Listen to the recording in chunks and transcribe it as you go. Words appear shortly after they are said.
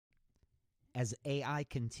As AI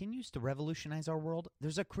continues to revolutionize our world,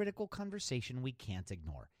 there's a critical conversation we can't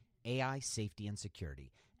ignore: AI safety and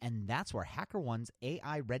security. And that's where HackerOne's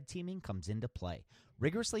AI red teaming comes into play,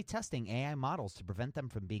 rigorously testing AI models to prevent them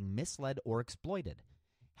from being misled or exploited.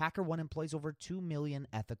 HackerOne employs over 2 million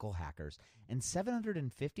ethical hackers, and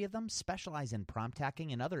 750 of them specialize in prompt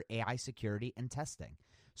hacking and other AI security and testing.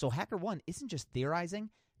 So HackerOne isn't just theorizing,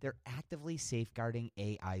 they're actively safeguarding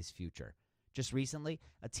AI's future. Just recently,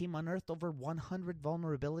 a team unearthed over 100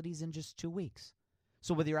 vulnerabilities in just 2 weeks.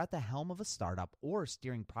 So whether you're at the helm of a startup or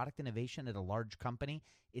steering product innovation at a large company,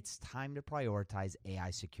 it's time to prioritize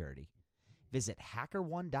AI security. Visit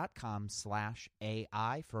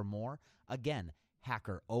hackerone.com/AI for more. Again,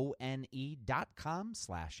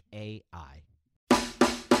 hackerone.com/AI.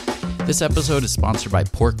 This episode is sponsored by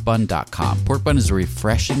porkbun.com. Porkbun is a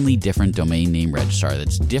refreshingly different domain name registrar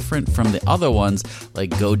that's different from the other ones like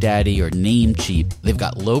GoDaddy or Namecheap. They've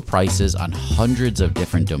got low prices on hundreds of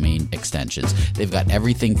different domain extensions. They've got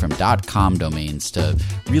everything from .com domains to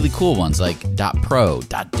really cool ones like .pro,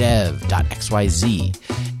 .dev, .xyz.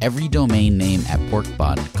 Every domain name at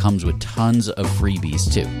Porkbun comes with tons of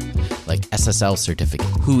freebies too, like SSL certificate,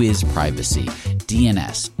 Whois privacy,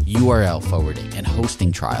 DNS, URL forwarding, and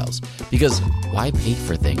hosting trials. Because why pay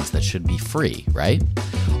for things that should be free, right?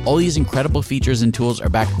 All these incredible features and tools are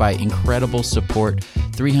backed by incredible support,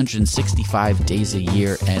 365 days a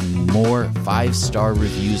year, and more 5-star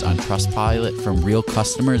reviews on Trustpilot from real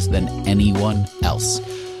customers than anyone else.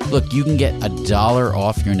 Look, you can get $1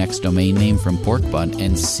 off your next domain name from Porkbun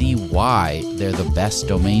and see why they're the best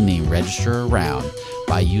domain name registrar around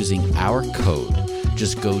by using our code.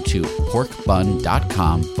 Just go to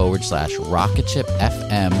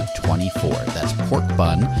porkbun.com/rocketshipfm24. That's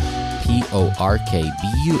porkbun,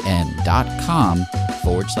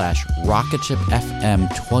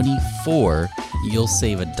 porkbun.com/rocketshipfm24. You'll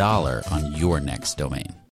save $1 on your next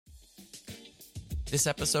domain. This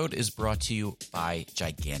episode is brought to you by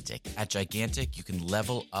Gigantic. At Gigantic, you can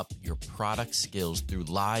level up your product skills through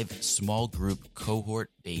live small group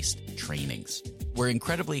cohort-based trainings. We're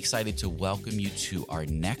incredibly excited to welcome you to our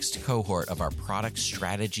next cohort of our product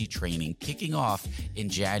strategy training kicking off in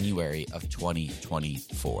January of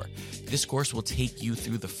 2024. This course will take you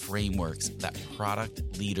through the frameworks that product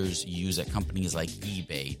leaders use at companies like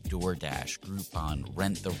eBay, DoorDash, Groupon,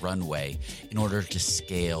 Rent the Runway in order to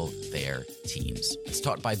scale their teams. It's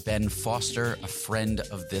taught by Ben Foster, a friend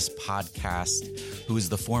of this podcast, who is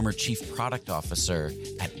the former chief product officer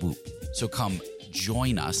at Whoop. So come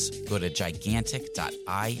join us. Go to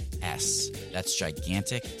gigantic.is. That's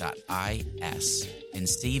gigantic.is. And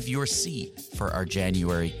save your seat for our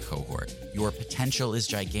January cohort. Your potential is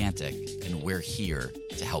gigantic, and we're here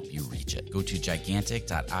to help you reach it. Go to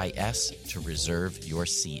gigantic.is to reserve your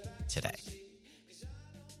seat today.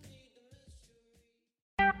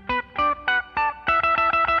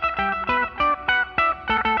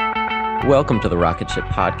 Welcome to the Rocket Ship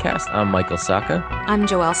Podcast. I'm Michael Sacca. I'm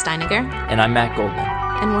Joelle Steiniger. And I'm Matt Goldman.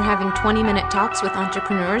 And we're having 20-minute talks with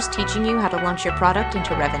entrepreneurs teaching you how to launch your product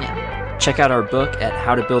into revenue. Check out our book at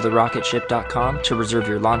howtobuildarocketship.com to reserve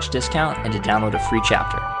your launch discount and to download a free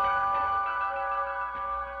chapter.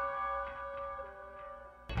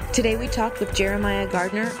 Today we talked with Jeremiah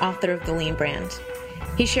Gardner, author of The Lean Brand.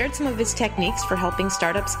 He shared some of his techniques for helping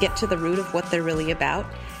startups get to the root of what they're really about,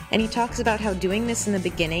 and he talks about how doing this in the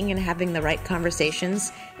beginning and having the right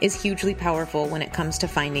conversations is hugely powerful when it comes to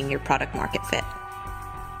finding your product market fit.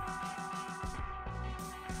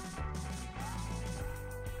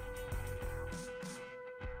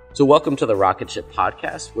 So welcome to the Rocket Ship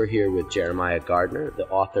Podcast. We're here with Jeremiah Gardner, the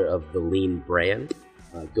author of The Lean Brand.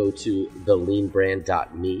 Go to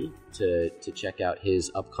theleanbrand.me to check out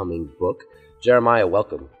his upcoming book. Jeremiah,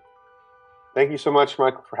 welcome. Thank you so much,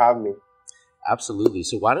 Michael, for having me. Absolutely.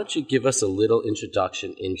 So why don't you give us a little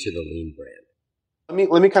introduction into the Lean Brand?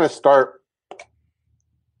 Let me kind of start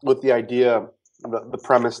with the idea, the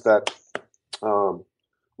premise that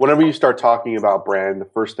whenever you start talking about brand, the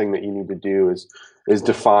first thing that you need to do is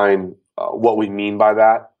define what we mean by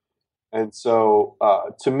that. And so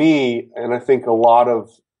to me, and I think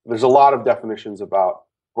there's a lot of definitions about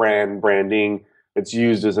branding. It's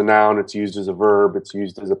used as a noun, it's used as a verb, it's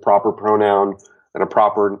used as a proper pronoun and a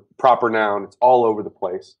proper noun. It's all over the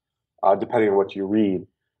place, depending on what you read.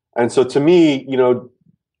 And so to me, a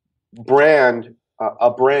brand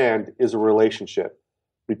is a relationship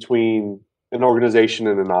between an organization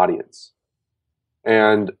and an audience.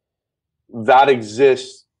 And that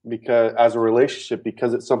exists because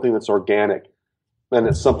it's something that's organic, and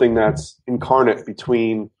it's something that's incarnate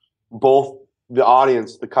between both the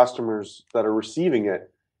audience, the customers that are receiving it,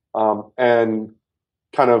 and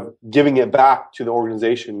kind of giving it back to the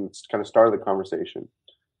organization. It's kind of started the conversation.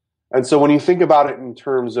 And so when you think about it in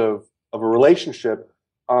terms of a relationship,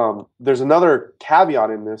 there's another caveat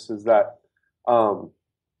in this, is that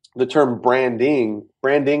the term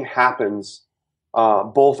branding happens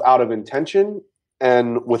both out of intention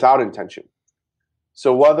and without intention.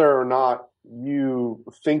 So whether or not you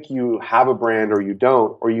think you have a brand or you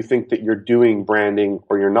don't, or you think that you're doing branding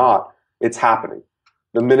or you're not, it's happening.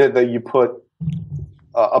 The minute that you put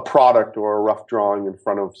a product or a rough drawing in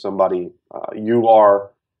front of somebody, you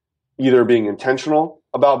are either being intentional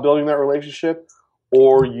about building that relationship,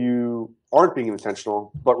 or you aren't being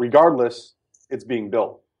intentional, but regardless, it's being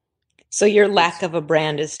built. So your lack of a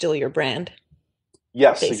brand is still your brand.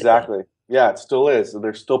 Yes, basically. Exactly. Yeah, it still is.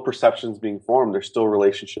 There's still perceptions being formed. There's still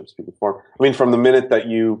relationships being formed. I mean, from the minute that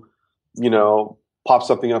you pop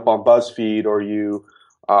something up on BuzzFeed, or you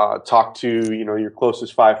talk to, your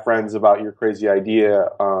closest 5 friends about your crazy idea,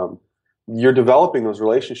 you're developing those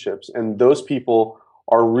relationships. And those people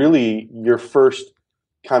are really your first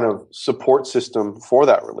kind of support system for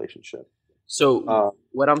that relationship. So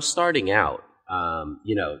when I'm starting out,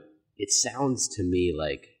 it sounds to me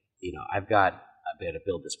like, I've got to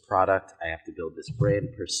build this product. I have to build this brand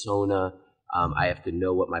persona. I have to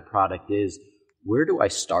know what my product is. Where do I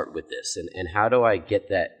start with this? And how do I get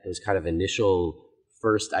those kind of initial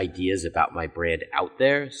first ideas about my brand out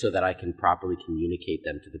there so that I can properly communicate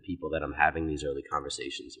them to the people that I'm having these early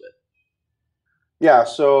conversations with? Yeah,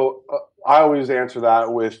 so I always answer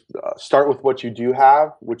that with start with what you do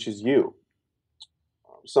have, which is you.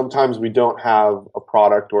 Sometimes we don't have a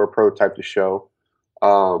product or a prototype to show,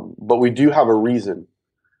 but we do have a reason.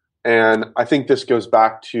 And I think this goes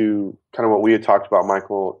back to kind of what we had talked about,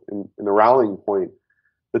 Michael, in the rallying point.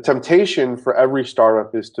 The temptation for every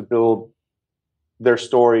startup is to build their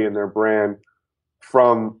story and their brand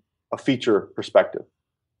from a feature perspective.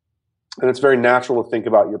 And it's very natural to think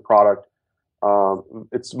about your product.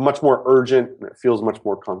 It's much more urgent and it feels much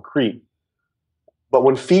more concrete. But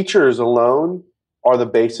when features alone are the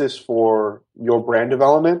basis for your brand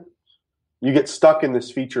development, you get stuck in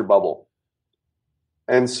this feature bubble.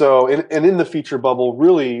 And so, in the feature bubble,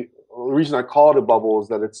 really, the reason I call it a bubble is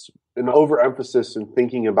that it's an overemphasis in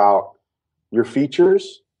thinking about your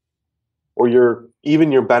features or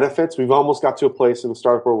even your benefits. We've almost got to a place in the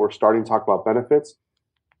startup where we're starting to talk about benefits.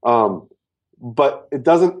 But it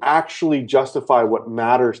doesn't actually justify what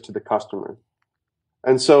matters to the customer.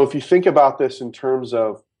 And so if you think about this in terms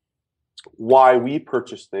of why we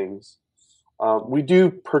purchase things, we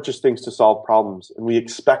do purchase things to solve problems, and we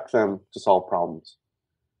expect them to solve problems.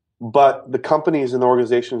 But the companies and the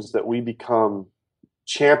organizations that we become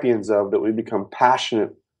champions of, that we become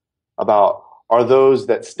passionate about, are those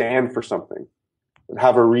that stand for something and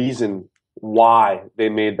have a reason why they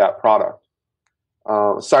made that product.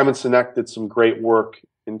 Simon Sinek did some great work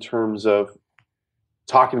in terms of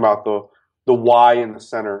talking about the why in the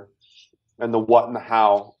center and the what and the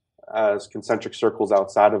how as concentric circles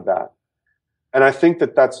outside of that. And I think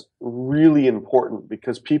that that's really important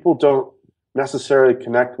because people don't necessarily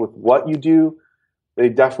connect with what you do. They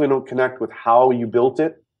definitely don't connect with how you built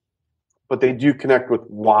it, but they do connect with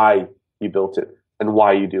why you built it and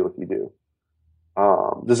why you do what you do.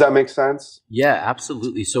 Does that make sense? Yeah,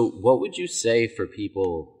 absolutely. So what would you say for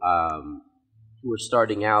people who are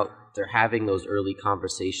starting out, they're having those early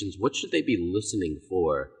conversations? What should they be listening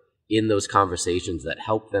for in those conversations that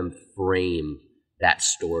help them frame that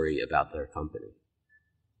story about their company?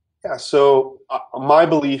 Yeah, so my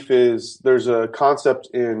belief is there's a concept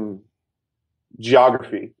in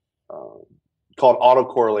geography called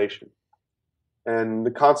autocorrelation. And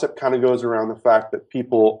the concept kind of goes around the fact that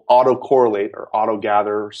people autocorrelate or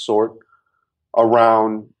autogather or sort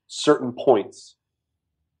around certain points.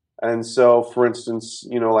 And so, for instance,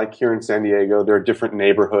 like here in San Diego, there are different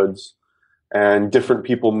neighborhoods, and different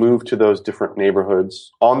people move to those different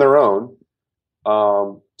neighborhoods on their own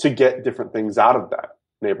to get different things out of that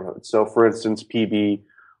neighborhood. So, for instance, PB,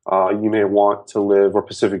 you may want to live, or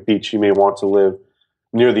Pacific Beach, you may want to live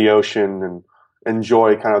near the ocean and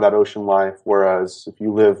enjoy kind of that ocean life. Whereas if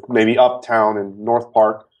you live maybe uptown in North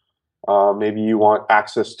Park, maybe you want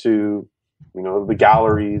access to, the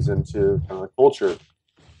galleries and to kind of the culture.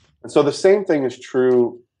 And so the same thing is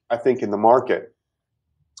true, I think, in the market,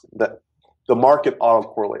 that the market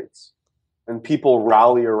autocorrelates and people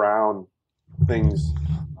rally around things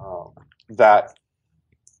that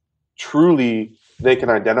truly they can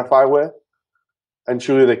identify with and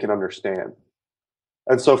truly they can understand.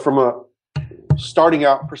 And so from a starting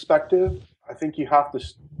out perspective, I think you have to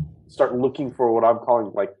start looking for what I'm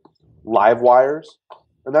calling like live wires.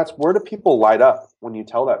 And that's, where do people light up when you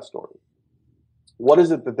tell that story? What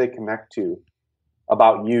is it that they connect to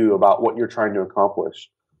about you, about what you're trying to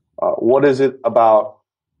accomplish? What is it about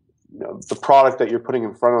the product that you're putting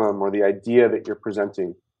in front of them or the idea that you're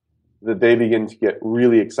presenting that they begin to get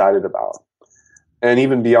really excited about? And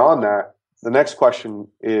even beyond that, the next question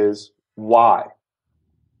is why?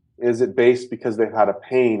 Is it based because they've had a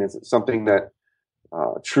pain? Is it something that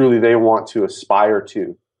truly they want to aspire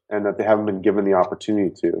to and that they haven't been given the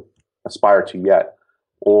opportunity to aspire to yet?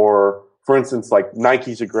 Or, for instance, like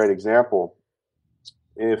Nike's a great example.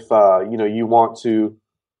 If you want to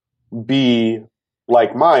be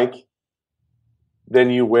like Mike,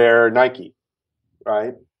 then you wear Nike,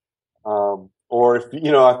 right? Or if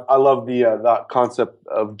I love the concept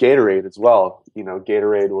of Gatorade as well.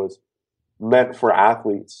 Gatorade was meant for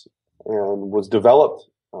athletes and was developed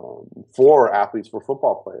for athletes, for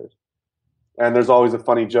football players. And there's always a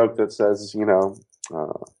funny joke that says,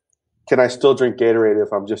 can I still drink Gatorade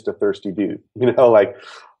if I'm just a thirsty dude?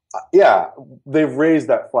 Yeah, they've raised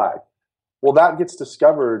that flag. Well, that gets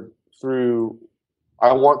discovered through,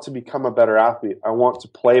 I want to become a better athlete. I want to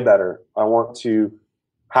play better. I want to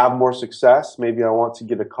have more success. Maybe I want to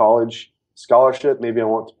get a college scholarship. Maybe I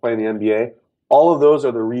want to play in the NBA. All of those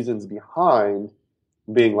are the reasons behind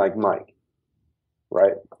being like Mike,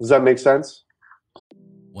 right? Does that make sense?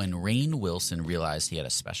 When Rainn Wilson realized he had a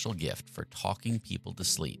special gift for talking people to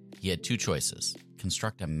sleep, he had two choices: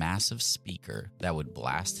 construct a massive speaker that would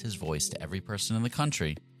blast his voice to every person in the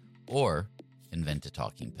country, or invent a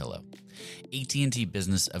talking pillow. AT&T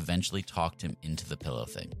Business eventually talked him into the pillow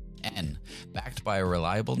thing. And, backed by a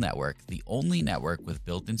reliable network, the only network with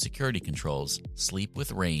built-in security controls, Sleep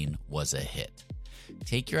with Rainn was a hit.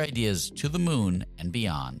 Take your ideas to the moon and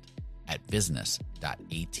beyond at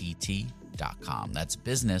business.att.com. That's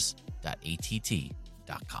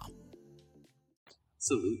business.att.com.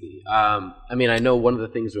 Absolutely. I know one of the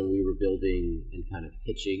things when we were building and kind of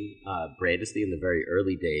pitching Brandisty in the very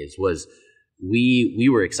early days was we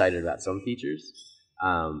were excited about some features,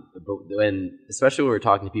 but especially when we were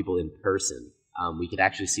talking to people in person, we could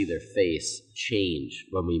actually see their face change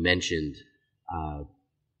when we mentioned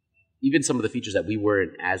even some of the features that we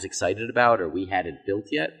weren't as excited about or we hadn't built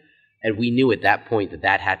yet. And we knew at that point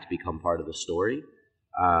that had to become part of the story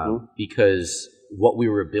because what we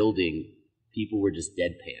were building, people were just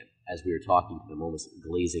deadpan as we were talking to them, almost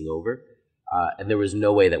glazing over. And there was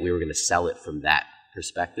no way that we were going to sell it from that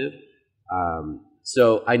perspective.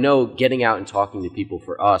 So I know getting out and talking to people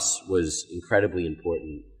for us was incredibly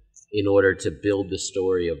important in order to build the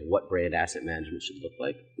story of what brand asset management should look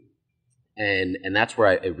like. And that's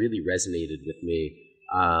where it really resonated with me,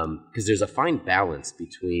 because there's a fine balance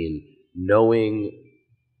between knowing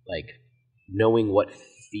what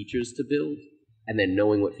features to build and then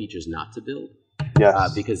knowing what features not to build.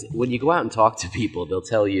 Yes. Because when you go out and talk to people, they'll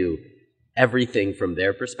tell you everything from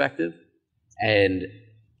their perspective. And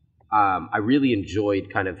I really enjoyed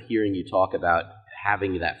kind of hearing you talk about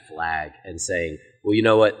having that flag and saying, well, you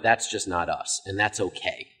know what, that's just not us, and that's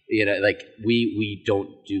okay. We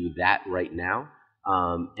don't do that right now,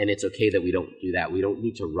 and it's okay that we don't do that. We don't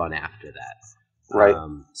need to run after that. Right.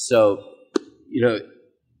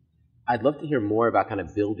 I'd love to hear more about kind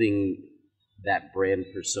of building that brand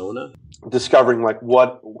persona. Discovering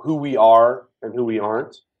who we are and who we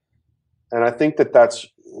aren't. And I think that's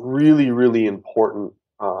really, really important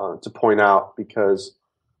to point out, because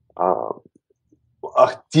a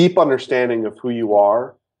deep understanding of who you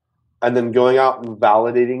are and then going out and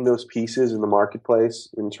validating those pieces in the marketplace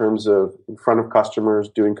in terms of in front of customers,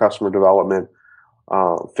 doing customer development,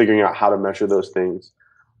 figuring out how to measure those things,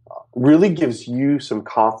 really gives you some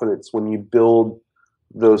confidence when you build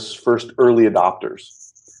those first early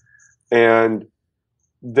adopters. And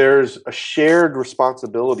there's a shared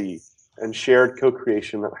responsibility and shared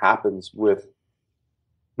co-creation that happens with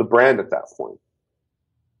the brand at that point.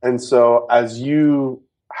 And so as you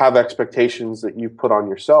have expectations that you put on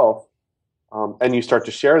yourself, and you start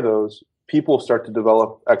to share those, people start to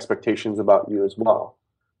develop expectations about you as well.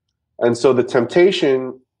 And so the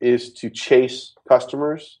temptation is to chase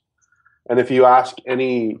customers. And if you ask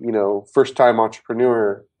any, first-time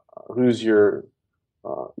entrepreneur, who's your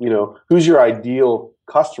ideal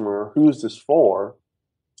customer, who's this for,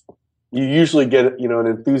 you usually get, an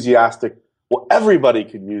enthusiastic, well, everybody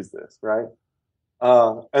could use this, right?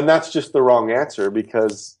 And that's just the wrong answer,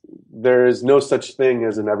 because there is no such thing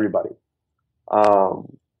as an everybody.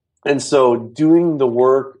 And so doing the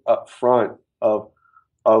work up front of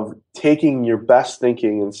taking your best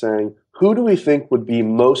thinking and saying, who do we think would be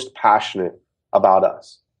most passionate about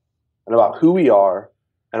us and about who we are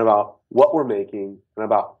and about what we're making and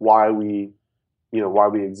about why we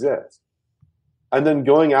exist. And then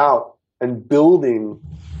going out and building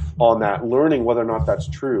on that, learning whether or not that's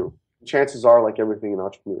true. Chances are, like everything in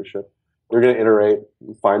entrepreneurship, you're going to iterate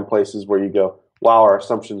and find places where you go, wow, our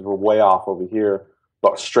assumptions were way off over here,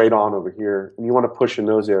 but straight on over here. And you want to push in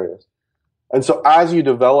those areas. And so as you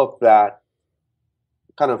develop that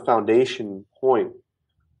kind of foundation point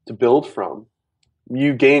to build from,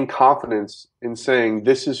 you gain confidence in saying,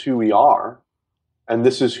 this is who we are, and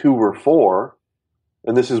this is who we're for,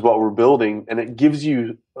 and this is what we're building. And it gives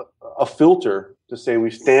you a filter to say, we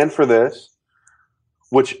stand for this,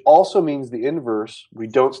 which also means the inverse. We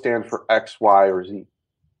don't stand for X, Y, or Z.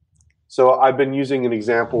 So I've been using an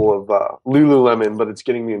example of Lululemon, but it's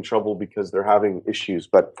getting me in trouble because they're having issues.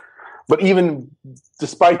 But even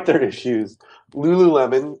despite their issues,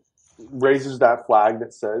 Lululemon raises that flag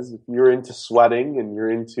that says, if you're into sweating and you're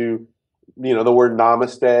into, the word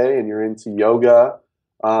namaste and you're into yoga,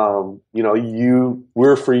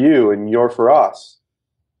 we're for you and you're for us.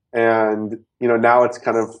 And, now it's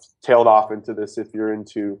kind of tailed off into this, if you're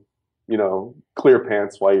into, clear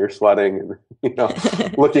pants while you're sweating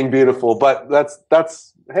and, looking beautiful. But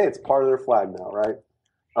that's, hey, it's part of their flag now, right?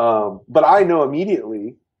 But I know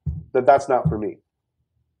immediately that that's not for me.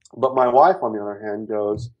 But my wife, on the other hand,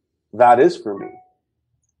 goes, that is for me.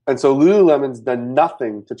 And so Lululemon's done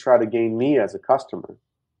nothing to try to gain me as a customer,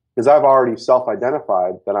 because I've already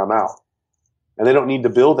self-identified that I'm out. And they don't need to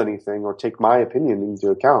build anything or take my opinion into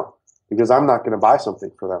account, because I'm not going to buy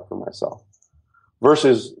something for them for myself.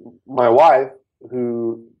 Versus my wife,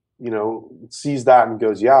 who, sees that and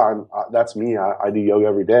goes, yeah, that's me. I do yoga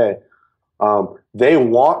every day. They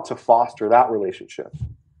want to foster that relationship,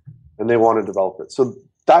 and they want to develop it. So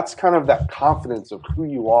that's kind of that confidence of who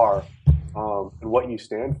you are and what you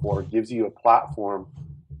stand for gives you a platform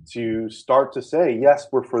to start to say, yes,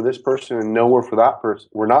 we're for this person, and no, we're for that person.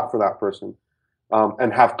 We're not for that person,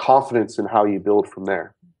 and have confidence in how you build from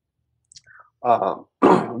there.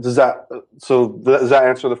 Does that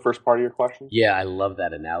answer the first part of your question? Yeah, I love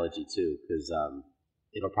that analogy too, because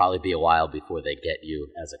it'll probably be a while before they get you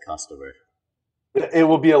as a customer. It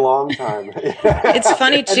will be a long time. It's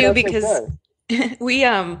funny too, because we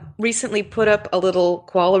recently put up a little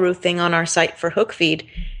Qualaroo thing on our site for HookFeed,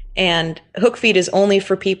 and HookFeed is only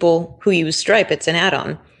for people who use Stripe. It's an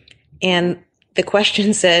add-on. And the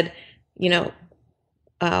question said,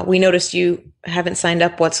 we noticed you haven't signed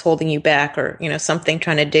up. What's holding you back? Or, something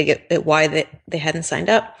trying to dig at why they hadn't signed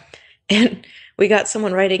up. And we got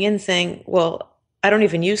someone writing in saying, well, I don't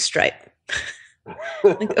even use Stripe.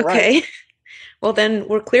 Like, okay, right. Well, then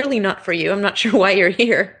we're clearly not for you. I'm not sure why you're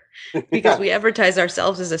here, because we advertise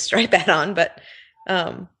ourselves as a Stripe add-on. But,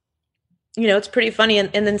 it's pretty funny.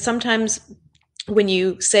 And then sometimes when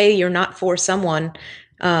you say you're not for someone,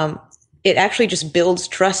 it actually just builds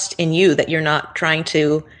trust in you that you're not trying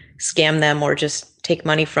to scam them or just take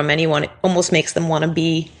money from anyone. It almost makes them want to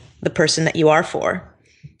be the person that you are for,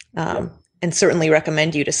 and certainly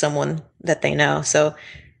recommend you to someone that they know. So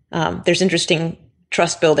there's interesting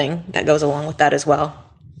trust building that goes along with that as well.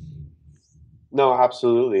 No,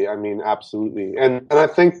 absolutely. I mean, absolutely. And I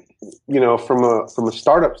think, from a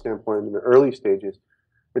startup standpoint in the early stages,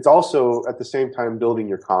 it's also at the same time building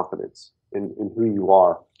your confidence in who you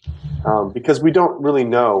are. Because we don't really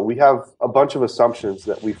know. We have a bunch of assumptions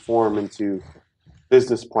that we form into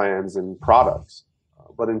business plans and products.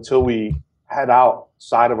 But until we head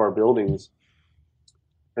outside of our buildings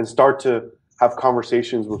and start to have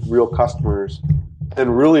conversations with real customers,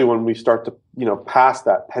 and really when we start to, pass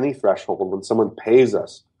that penny threshold, when someone pays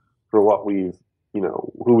us for what we've,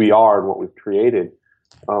 who we are and what we've created,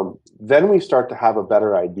 then we start to have a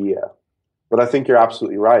better idea. But I think you're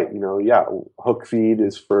absolutely right. HookFeed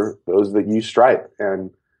is for those that use Stripe.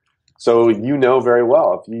 And so very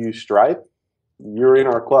well, if you use Stripe, you're in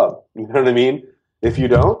our club. You know what I mean? If you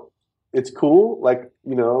don't, it's cool,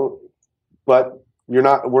 but we're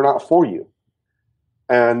not for you.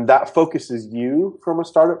 And that focuses you from a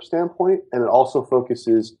startup standpoint, and it also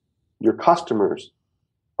focuses your customers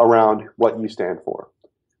around what you stand for.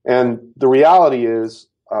 And the reality is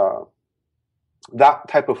that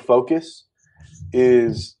type of focus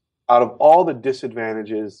is, out of all the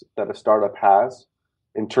disadvantages that a startup has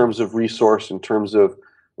in terms of resource, in terms of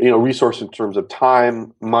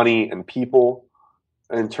time, money, and people,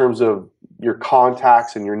 in terms of your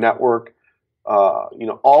contacts and your network,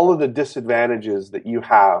 all of the disadvantages that you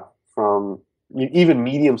have from even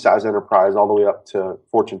medium-sized enterprise all the way up to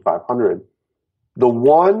Fortune 500, the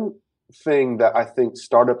one thing that I think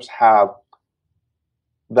startups have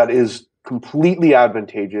that is completely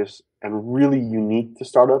advantageous and really unique to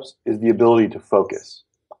startups is the ability to focus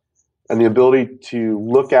and the ability to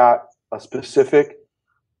look at a specific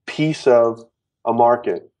piece of a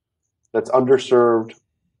market that's underserved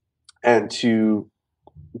and to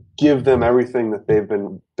give them everything that they've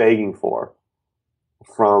been begging for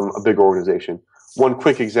from a big organization. One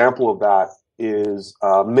quick example of that is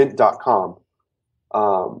Mint.com.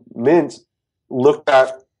 Mint looked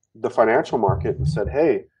at the financial market and said,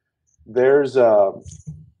 hey, there's a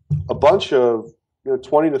bunch of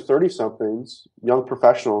 20 to 30 somethings, young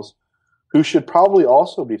professionals, who should probably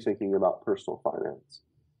also be thinking about personal finance.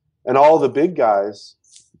 And all the big guys,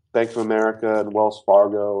 Bank of America and Wells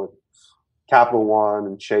Fargo and Capital One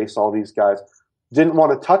and Chase, all these guys, didn't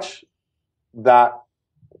want to touch that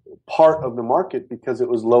part of the market because it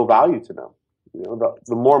was low value to them.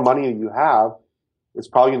 The more money you have, it's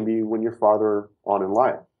probably going to be when you're farther on in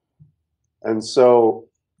life. And so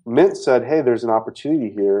Mint said, hey, there's an opportunity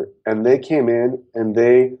here. And they came in and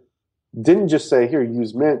they didn't just say, here,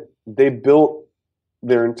 use Mint. They built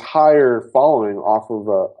their entire following off of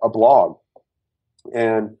a blog.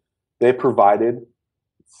 And they provided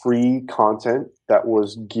free content that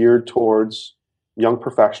was geared towards young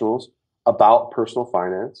professionals about personal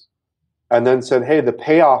finance. And then said, hey, the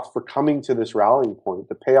payoff for coming to this rallying point,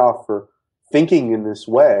 the payoff for thinking in this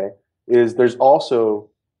way is there's also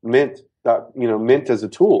Mint, Mint as a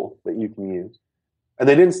tool that you can use. And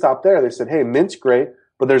they didn't stop there. They said, hey, Mint's great,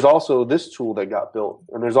 but there's also this tool that got built,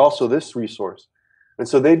 and there's also this resource. And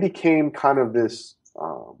so they became kind of this,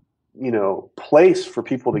 place for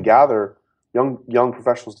people to gather, young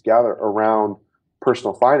professionals to gather around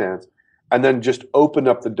personal finance, and then just opened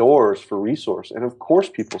up the doors for resource. And of course,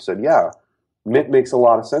 people said, yeah, Mint makes a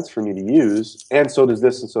lot of sense for me to use, and so does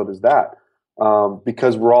this, and so does that,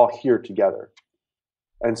 because we're all here together.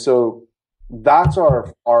 And so that's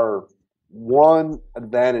our one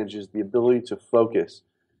advantage, is the ability to focus.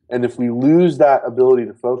 And if we lose that ability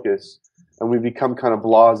to focus and we become kind of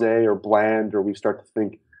blasé or bland, or we start to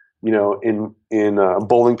think, in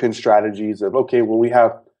bowling pin strategies of, okay, well, we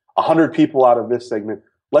have 100 people out of this segment,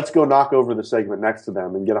 let's go knock over the segment next to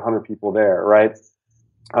them and get 100 people there, right?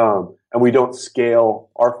 And we don't scale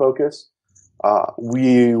our focus,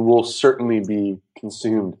 we will certainly be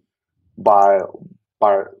consumed by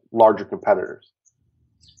larger competitors.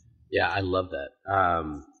 Yeah, I love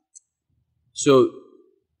that. So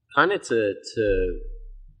kind of to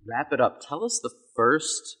wrap it up, tell us the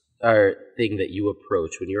first thing that you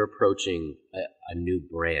approach when you're approaching a new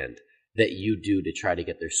brand that you do to try to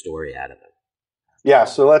get their story out of them. Yeah,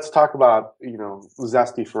 so let's talk about,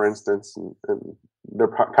 Zesty, for instance, and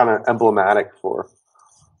they're kind of emblematic for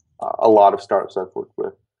a lot of startups I've worked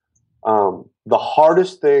with. The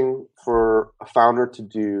hardest thing for a founder to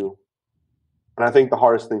do, and I think the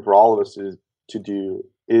hardest thing for all of us is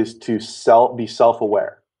to be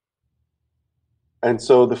self-aware. And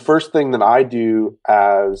so the first thing that I do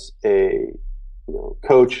as a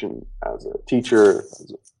coach and as a teacher,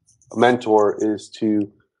 as a mentor, is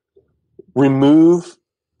to remove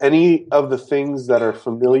any of the things that are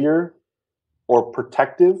familiar or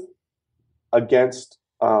protective against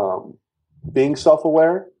being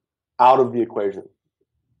self-aware out of the equation.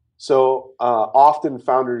 So often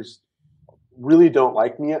founders really don't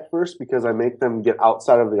like me at first because I make them get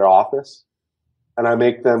outside of their office and I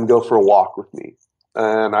make them go for a walk with me.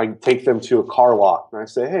 And I take them to a car lot and I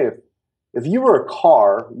say, hey, if you were a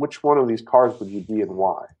car, which one of these cars would you be and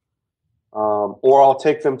why? Or I'll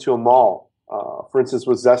take them to a mall. For instance,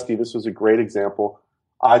 with Zesty, this was a great example.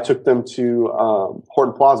 I took them to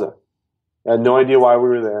Horton Plaza. I had no idea why we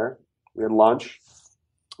were there. We had lunch,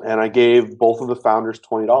 and I gave both of the founders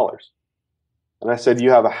 $20. And I said,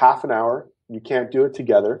 you have a half an hour. You can't do it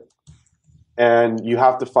together. And you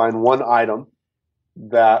have to find one item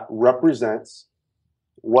that represents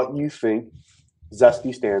what you think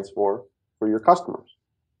Zesty stands for your customers.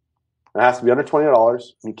 It has to be under $20.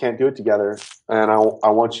 You can't do it together. And I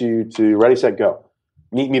want you to ready, set, go.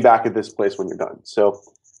 Meet me back at this place when you're done. So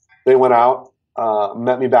they went out,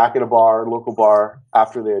 met me back at a local bar,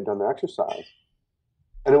 after they had done the exercise.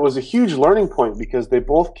 And it was a huge learning point because they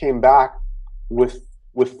both came back with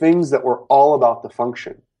things that were all about the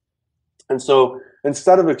function. And so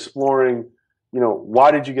instead of exploring,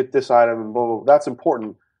 why did you get this item and blah, blah, blah, that's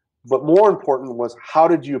important. But more important was, how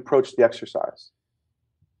did you approach the exercise?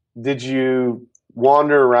 Did you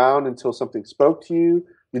wander around until something spoke to you?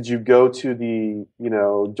 Did you go to the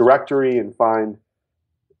directory and find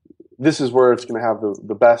this is where it's going to have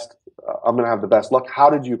the best? I'm going to have the best luck. How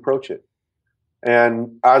did you approach it?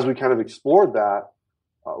 And as we kind of explored that,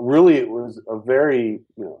 really it was a very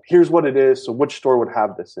here's what it is. So which store would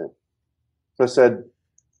have this in? So I said,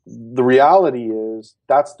 the reality is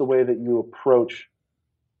that's the way that you approach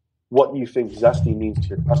what you think Zesty means to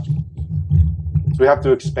your customer. So we have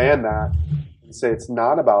to expand that and say it's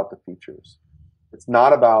not about the features. It's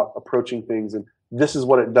not about approaching things and this is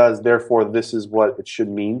what it does, therefore this is what it should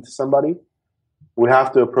mean to somebody. We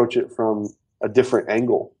have to approach it from a different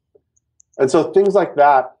angle. And so things like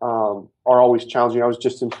that are always challenging. I was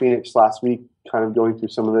just in Phoenix last week kind of going through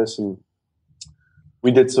some of this, and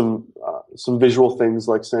we did some visual things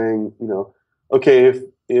like saying, okay,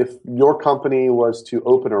 if your company was to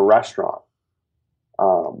open a restaurant,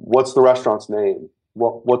 what's the restaurant's name?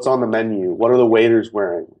 What's on the menu? What are the waiters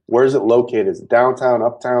wearing? Where is it located? Is it downtown,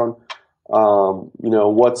 uptown?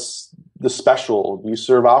 What's the special? Do you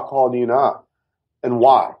serve alcohol? Do you not? And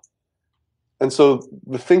why? And so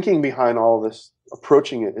the thinking behind all of this,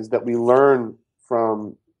 approaching it, is that we learn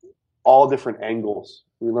from all different angles.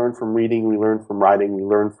 We learn from reading, we learn from writing, we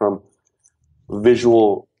learn from a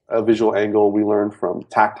visual angle, we learn from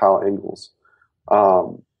tactile angles.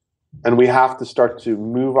 And we have to start to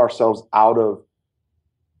move ourselves out of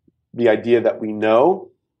the idea that we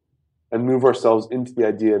know and move ourselves into the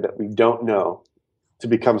idea that we don't know, to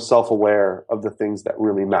become self-aware of the things that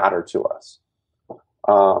really matter to us.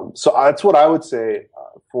 So that's what I would say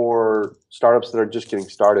for startups that are just getting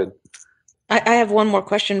started. I have one more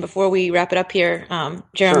question before we wrap it up here.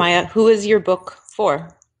 Jeremiah, Who is your book for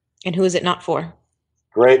and who is it not for?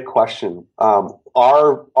 Great question.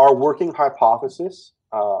 Our working hypothesis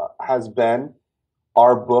has been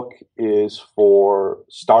our book is for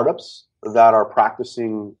startups that are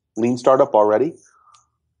practicing lean startup already.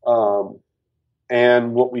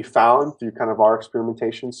 And what we found through kind of our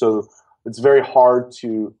experimentation, so it's very hard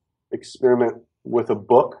to experiment with a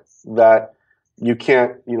book that you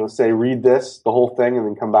can't, say, read this, the whole thing, and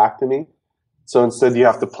then come back to me. So instead you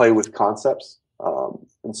have to play with concepts.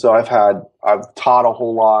 And so I've taught a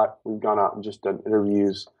whole lot. We've gone out and just done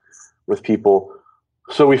interviews with people.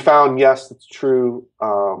 So we found, yes, it's true.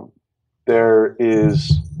 There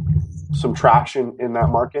is some traction in that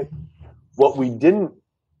market. What we didn't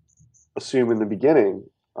assume in the beginning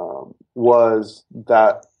was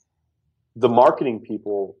that the marketing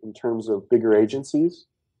people, in terms of bigger agencies,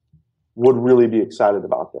 would really be excited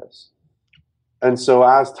about this. And so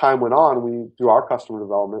as time went on, through our customer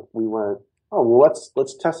development, we went, oh, well,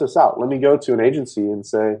 let's test this out. Let me go to an agency and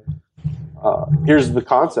say, here's the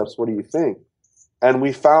concepts. What do you think? And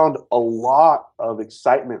we found a lot of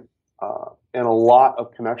excitement and a lot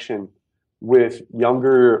of connection with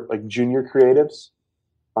younger, like junior creatives.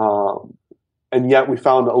 And yet we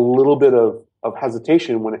found a little bit of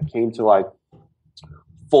hesitation when it came to like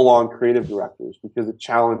full-on creative directors, because it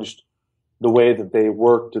challenged the way that they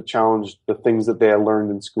worked, to challenge the things that they had learned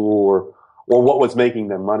in school or what was making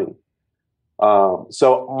them money.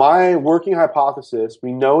 So my working hypothesis,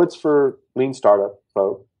 we know it's for lean startup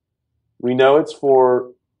folk. We know it's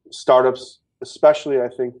for startups, especially I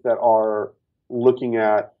think that are looking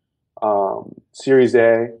at Series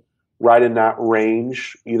A, right in that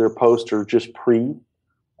range, either post or just pre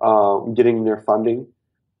getting their funding,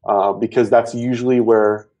 because that's usually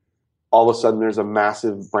where all of a sudden there's a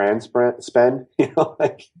massive brand spend.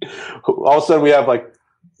 Like all of a sudden we have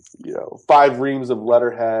 5 reams of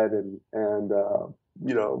letterhead and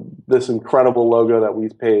this incredible logo that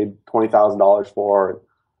we've paid $20,000 for.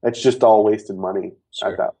 It's just all wasted money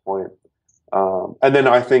at that point. And then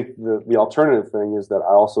I think the alternative thing is that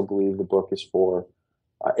I also believe the book is for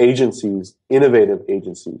agencies, innovative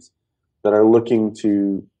agencies that are looking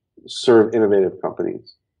to serve innovative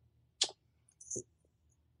companies.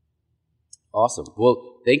 Awesome.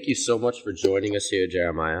 Well, thank you so much for joining us here,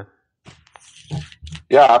 Jeremiah.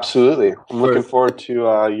 Yeah, absolutely. I'm looking forward to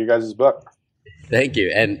your guys' book. Thank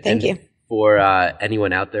you. Thank you. For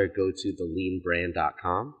anyone out there, go to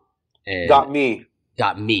theleanbrand.com.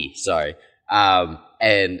 .me, sorry.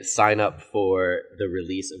 And sign up for the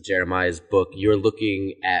release of Jeremiah's book. You're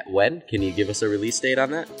looking at when? Can you give us a release date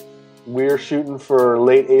on that? We're shooting for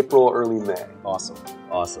late April, early May. Awesome.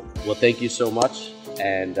 Well, thank you so much,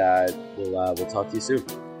 and we'll talk to you soon.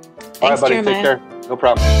 All right, buddy. Jeremiah. Take care. No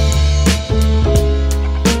problem.